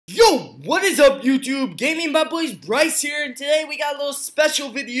Yo, what is up YouTube? Gamingbadboys Bryce here, and today we got a little special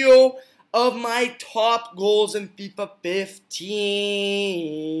video of my top goals in FIFA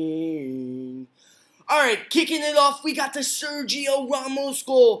 15. Alright, kicking it off, we got the Sergio Ramos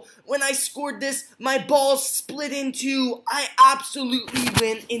goal. When I scored this, my ball split in two. I absolutely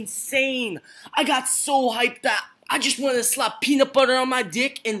went insane. I got so hyped that I just wanted to slap peanut butter on my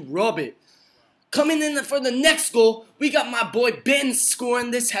dick and rub it. Coming in for the next goal, we got my boy Ben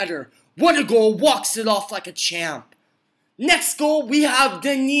scoring this header. What a goal, walks it off like a champ. Next goal, we have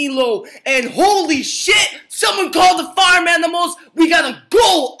Danilo. And holy shit, someone called the farm animals. We got a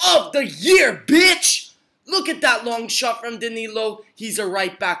goal of the year, bitch. Look at that long shot from Danilo. He's a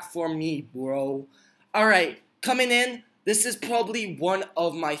right back for me, bro. Alright, coming in, this is probably one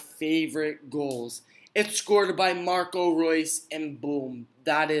of my favorite goals. It's scored by Marco Reus, and boom,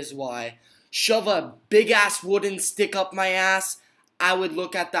 that is why. Shove a big-ass wooden stick up my ass, I would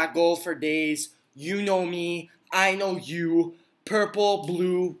look at that goal for days. You know me, I know you. Purple,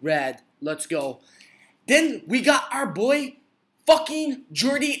 blue, red. Let's go. Then we got our boy, fucking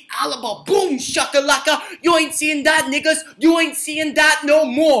Jordi Alba. Boom, shakalaka. You ain't seeing that, niggas. You ain't seeing that no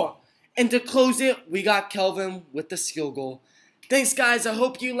more. And to close it, we got Kelvin with the skill goal. Thanks, guys. I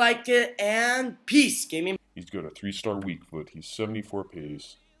hope you liked it, and peace, gaming. He's got a 3-star weak foot. He's 74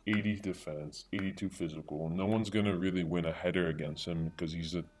 pace. 80 defense, 82 physical. No one's going to really win a header against him because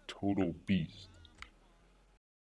he's a total beast.